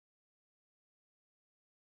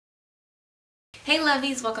Hey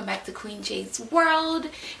lovies, welcome back to Queen J's World.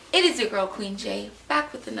 It is your girl Queen J,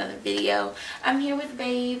 back with another video. I'm here with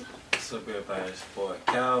Babe. What's up everybody, it's your boy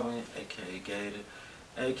Calvin, aka Gator,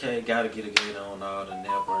 aka Gotta Get a Gator on all the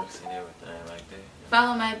networks and everything like that.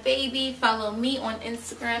 Follow my baby, follow me on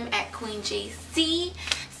Instagram at QueenJC.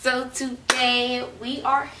 So today we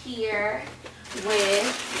are here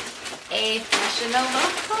with a Fashion Nova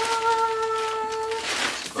haul.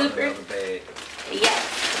 Super bag.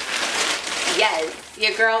 Yes,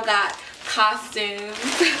 your girl got costumes.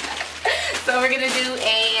 So we're gonna do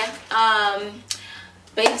a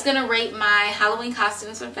Babe's gonna rate my Halloween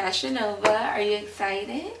costumes from Fashion Nova. Are you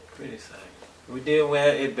excited? Pretty excited. We did well.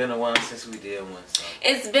 It's been a while since we did one. So.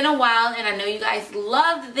 It's been a while, and I know you guys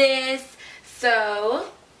loved this,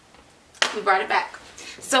 so we brought it back.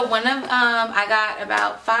 So one of I got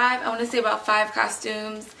about five. I want to say about 5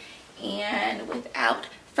 costumes, and without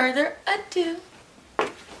further ado.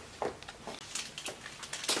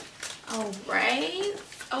 Alright.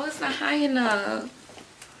 Oh, it's not high enough.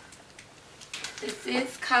 This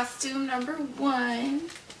is costume number 1.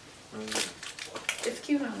 It's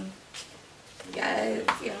cute on. Yes,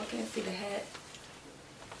 y'all can see the hat.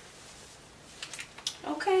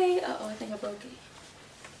 Okay. Uh-oh, I think I broke it.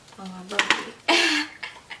 Oh, I broke it.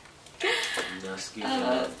 You're not skinny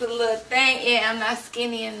enough. The little thing. Yeah, I'm not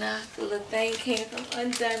skinny enough. The little thing came from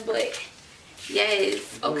undone, but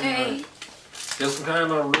yes. Okay. This one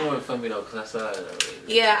kind of ruined for me though, because I saw it already.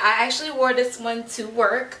 Yeah, I actually wore this one to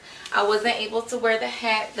work. I wasn't able to wear the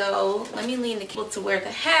hat though. Let me lean able to wear the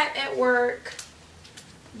hat at work.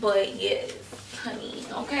 But yes, honey.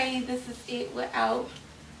 Okay, this is it without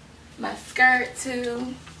my skirt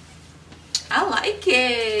too. I like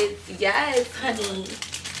it. Yes, honey.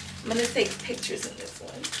 I'm gonna take pictures in this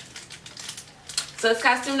one. So it's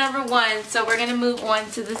costume number 1. So we're gonna move on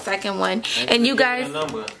to the second one. And you guys.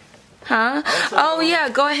 Huh? Oh yeah,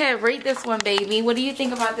 go ahead, rate this one, baby. What do you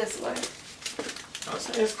think about this one? I'll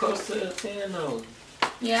say it's close to a 10 though.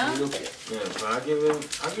 Yeah? Yeah, but I give it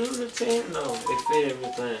a 10 though. It fit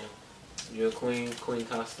everything. You're a queen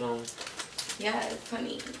costume. Yes,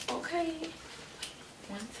 honey. Okay.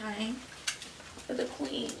 One time for the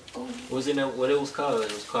queen. Oh. Was it what it was called?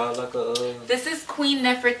 It was called like a This is Queen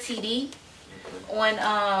Nefertiti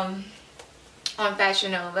on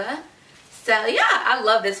Fashion Nova. So yeah, I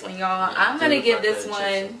love this one, y'all. Yeah, I'm gonna give this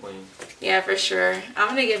one, yeah, for sure. I'm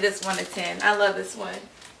gonna give this one a 10. I love this one.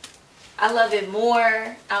 I love it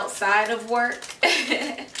more outside of work.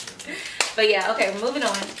 But yeah, okay, moving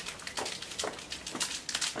on.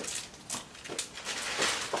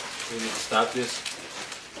 We need to stop this.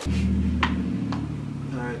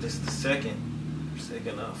 Alright, this is the second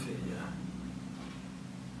outfit, yeah.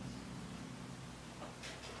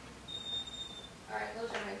 Alright, close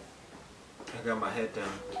your eyes. I got my head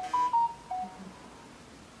down.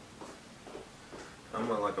 I'm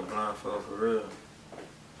like a blindfold for real.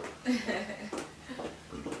 I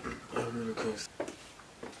really can't.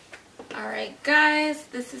 Alright guys,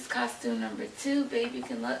 this is costume number 2. Baby, you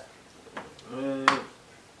can look.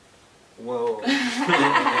 Whoa.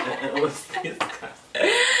 What's this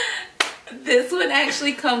costume? This one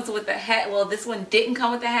actually comes with a hat. Well, this one didn't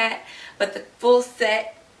come with a hat, but the full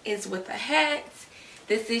set is with a hat.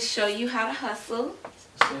 This is show you how to hustle.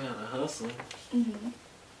 Show you how to hustle?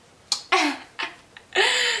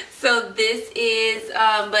 So this is,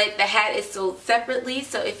 but the hat is sold separately.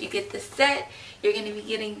 So if you get the set, you're going to be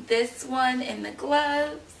getting this one and the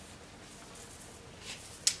gloves.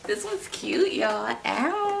 This one's cute, y'all.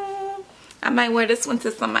 Ow. I might wear this one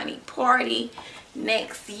to somebody's party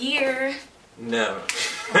next year. No.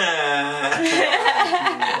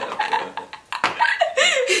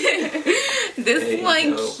 This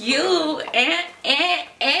one cute.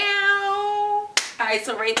 Ow. Alright,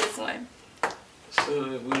 so rate this one.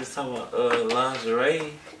 So if we was talking about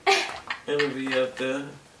lingerie, it would be up there.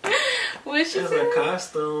 What's That's a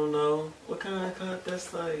costume though. What kind of costume?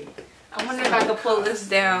 That's like. I wonder if I could pull this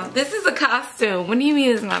down. This is a costume. What do you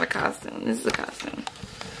mean it's not a costume? This is a costume.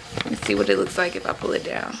 Let's see what it looks like if I pull it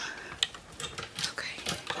down. Okay.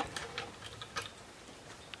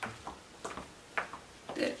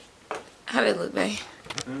 Good. How did it look, babe?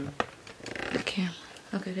 The camera.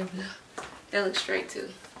 Okay, there we go. That looks straight too.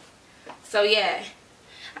 So yeah.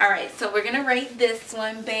 Alright, so we're gonna rate this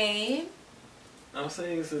one, babe. I'm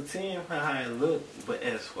saying it's a 10 for how it look, but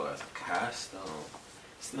as far as a costume,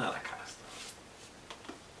 it's not a costume.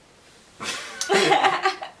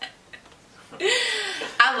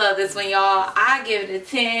 I love this one, y'all. I give it a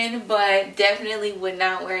 10, but definitely would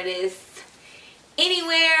not wear this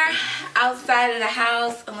anywhere outside of the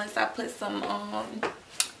house unless I put some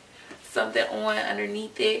something on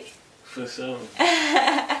underneath it. For sure.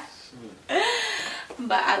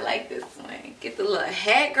 But I like this one. Get the little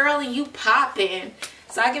hat, girl, and you popping.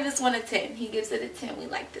 So I give this one a 10. He gives it a 10. We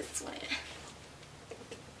like this one.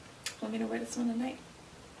 Want me to wear this one tonight?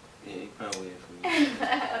 Yeah, you probably is for me.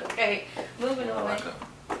 Okay, moving on. Like a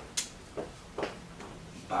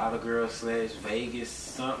bottle girl / Vegas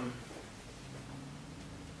something.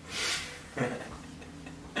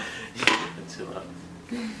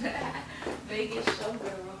 Vegas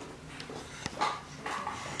showgirl.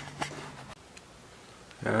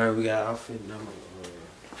 Alright, we got outfit number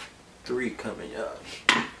 3 coming up.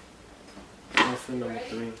 Outfit number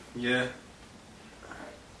 3. Yeah.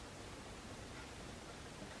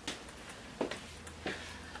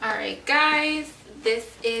 Alright guys,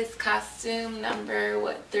 this is costume number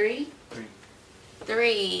what, 3?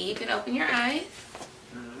 3. You can open your eyes.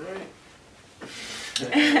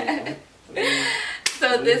 Alright.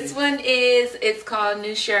 So this one is, it's called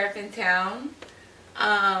New Sheriff in Town.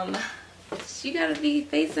 You gotta be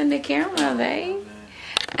facing the camera, babe.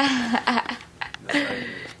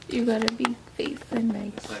 You gotta be facing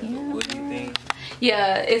the camera. Like the thing.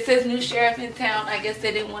 Yeah, it says New Sheriff in Town. I guess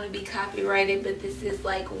they didn't want to be copyrighted, but this is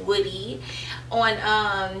like Woody.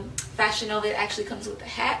 On Fashion Nova, it actually comes with a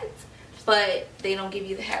hat, but they don't give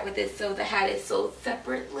you the hat with it, so the hat is sold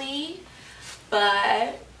separately.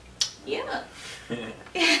 But yeah.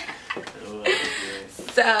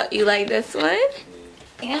 So you like this one?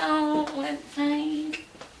 Yeah, one time.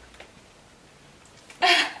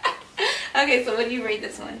 Okay, so what do you rate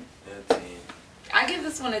this one? A 10. I give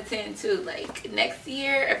this one a 10 too. Like next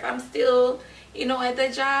year, if I'm still, you know, at the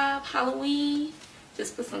job, Halloween,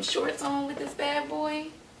 just put some shorts on with this bad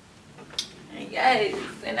boy. And yes,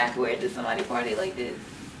 and I can wear it to somebody's party like this.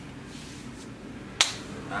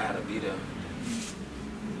 I had to be there.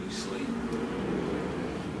 You sleep.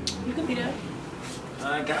 You can be there.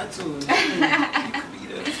 I got to. You can be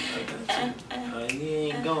there. I got to. You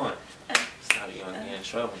ain't going. It's how you gonna get in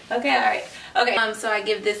trouble. Okay, alright. Okay, so I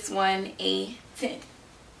give this one a 10.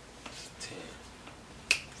 10.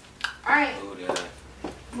 Alright, Oh, yeah.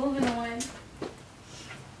 moving on.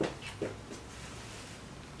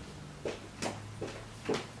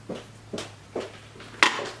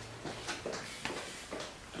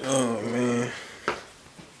 Oh man,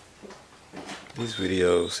 these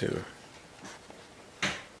videos here.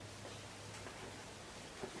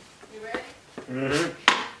 You ready? Mhm.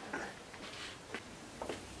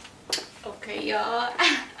 Okay, y'all.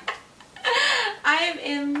 I am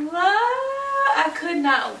in love. I could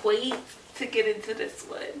not wait to get into this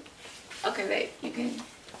one. Okay, babe, you can.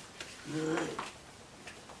 Ooh.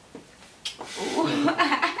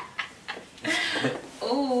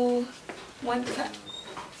 Ooh. One time.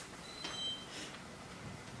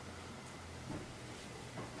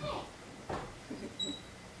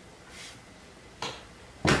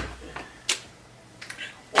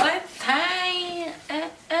 One time.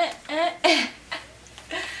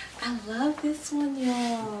 I love this one,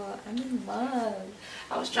 y'all. I'm in love.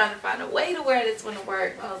 I was trying to find a way to wear this one to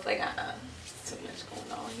work. I was like, there's too much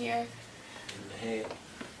going on here. In the head.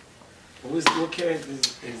 What character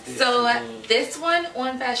is this? So this one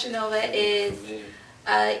on Fashion Nova is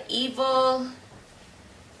evil,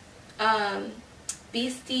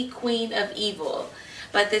 beastie queen of evil,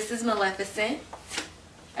 but this is Maleficent.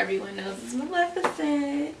 Everyone knows it's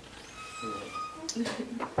Maleficent.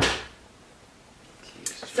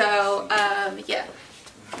 So yeah,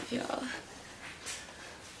 y'all,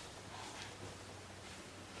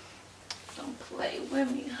 don't play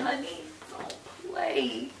with me, honey. Don't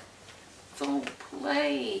play. Don't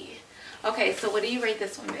play. Okay, so what do you rate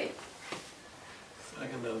this one, babe? It's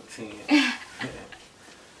like another 10.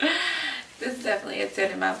 This is definitely a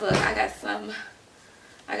 10 in my book. I got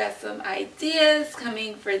some ideas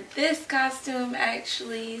coming for this costume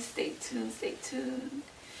actually. Stay tuned, stay tuned.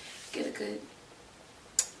 Get a good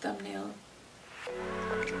thumbnail.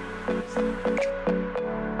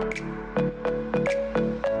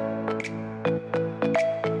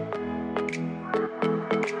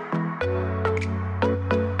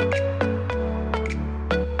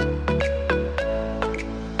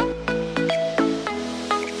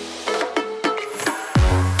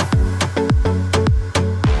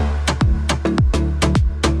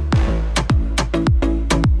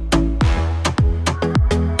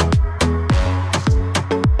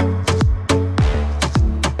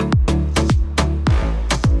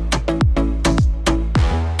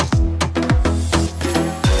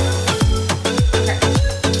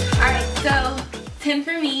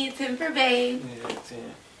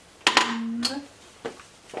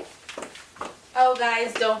 Oh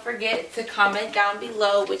guys, don't forget to comment down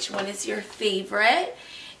below which one is your favorite,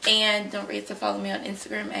 And don't forget to follow me on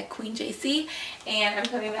Instagram at QueenJC. And I'm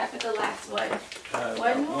coming back with the last one.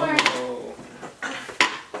 One more.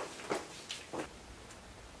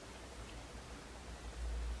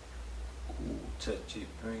 Touch it,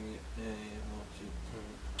 bring it, and want you.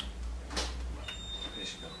 There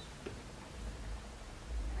she go.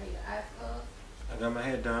 Are your eyes closed? I got my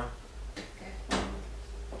head down. Okay.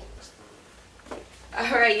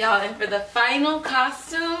 Alright, y'all, and for the final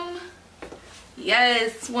costume,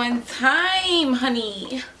 yes, one time,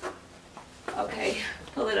 honey. Okay,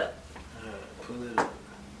 pull it up. Pull it up.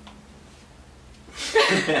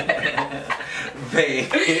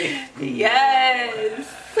 Baby. Yes.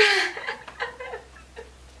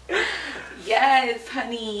 Yes,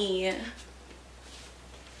 honey.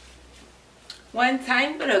 One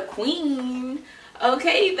time for the queen.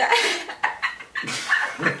 Okay, that.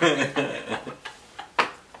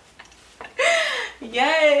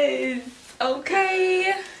 Yes.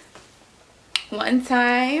 Okay. One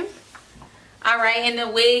time. Alright, and the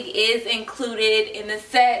wig is included in the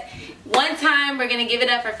set. One time, we're going to give it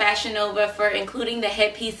up for Fashion Nova for including the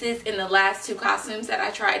headpieces in the last two costumes that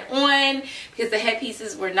I tried on, because the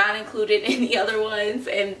headpieces were not included in the other ones.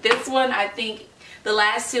 And this one, I think, the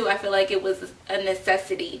last two, I feel like it was a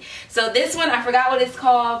necessity. So this one, I forgot what it's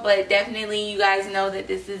called, but definitely you guys know that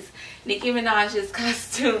this is Nicki Minaj's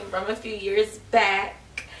costume from a few years back.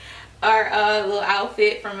 Our little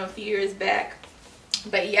outfit from a few years back.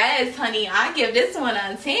 But yes, honey, I give this one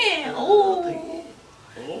a 10. Ooh.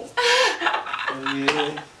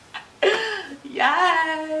 Yeah.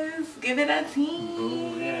 Yes, give it a 10.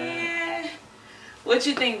 Ooh, yeah. What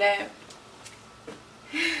you think, babe?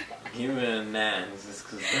 Give it a 9 just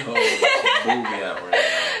because the whole booby out right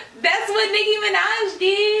now. That's what Nicki Minaj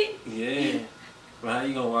did. Yeah. But how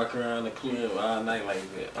you gonna walk around the club all night like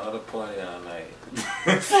that? All the party all night.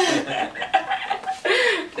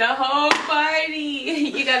 The whole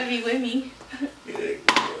party. You gotta be with me.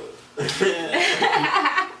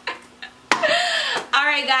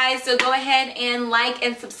 Alright guys, so go ahead and like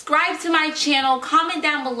and subscribe to my channel. Comment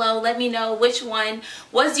down below. Let me know which one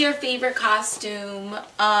was your favorite costume.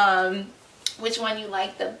 Which one you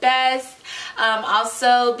like the best.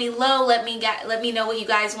 Also below, let me know what you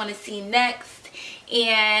guys want to see next.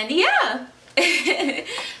 And yeah.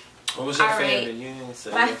 What was your favorite? You didn't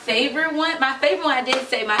say my favorite one. I did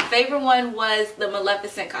say my favorite one was the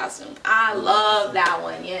Maleficent costume. I love that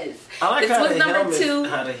one. Yes. I like this how was the number helmet, 2.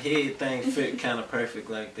 how the head thing fit kind of perfect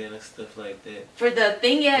like that and stuff like that. For the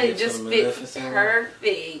thing, yeah, it just fits Maleficent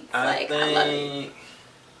perfect. I love it.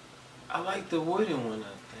 I like the wooden one. I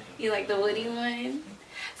think. You like the woody one?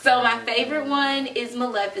 So my favorite one is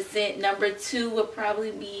Maleficent. Number 2 would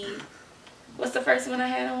probably be, what's the first one I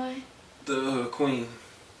had on? The Queen.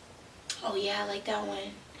 Oh yeah, I like that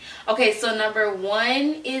one. Okay, so number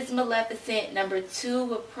 1 is Maleficent. Number 2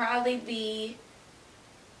 would probably be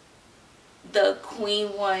the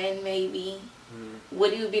Queen one, maybe.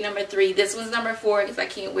 Woody would be number 3. This one's number 4 because I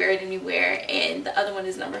can't wear it anywhere. And the other one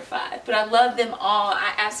is number 5. But I love them all.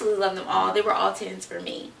 I absolutely love them all. They were all 10s for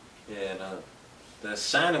me. Yeah, the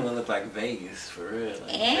shining one looked like Vegas, for real.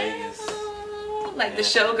 Like Vegas. Like the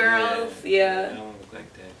showgirls. Yeah. That one looked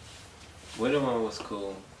like that. Wooden one was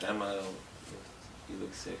cool. That might have, you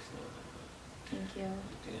look sexy. Thank you.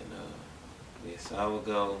 Then, yeah, so I would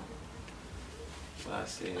go, I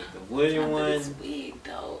said, the wooden one. Sweet,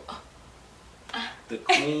 though. The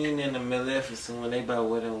Queen and the Maleficent, when they about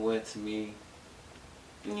what and what to me.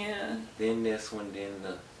 Yeah. Then this one, then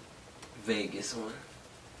the Vegas one.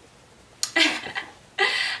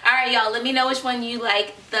 Alright, y'all, let me know which one you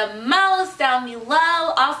like the most down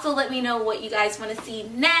below. Also, let me know what you guys want to see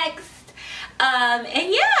next.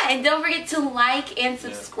 And yeah, and don't forget to like and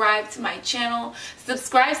subscribe to my channel.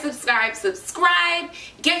 Subscribe.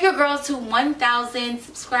 Get your girl to 1,000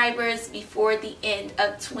 subscribers before the end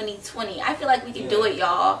of 2020. I feel like we can do it,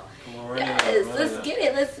 y'all. Yes, let's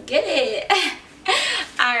get it.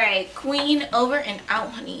 Alright, Queen over and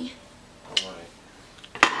out, honey. Alright.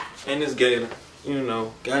 And this gator, you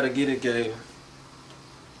know, gotta get a gator.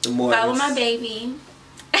 The more follow my baby.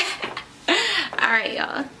 Alright,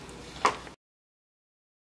 y'all.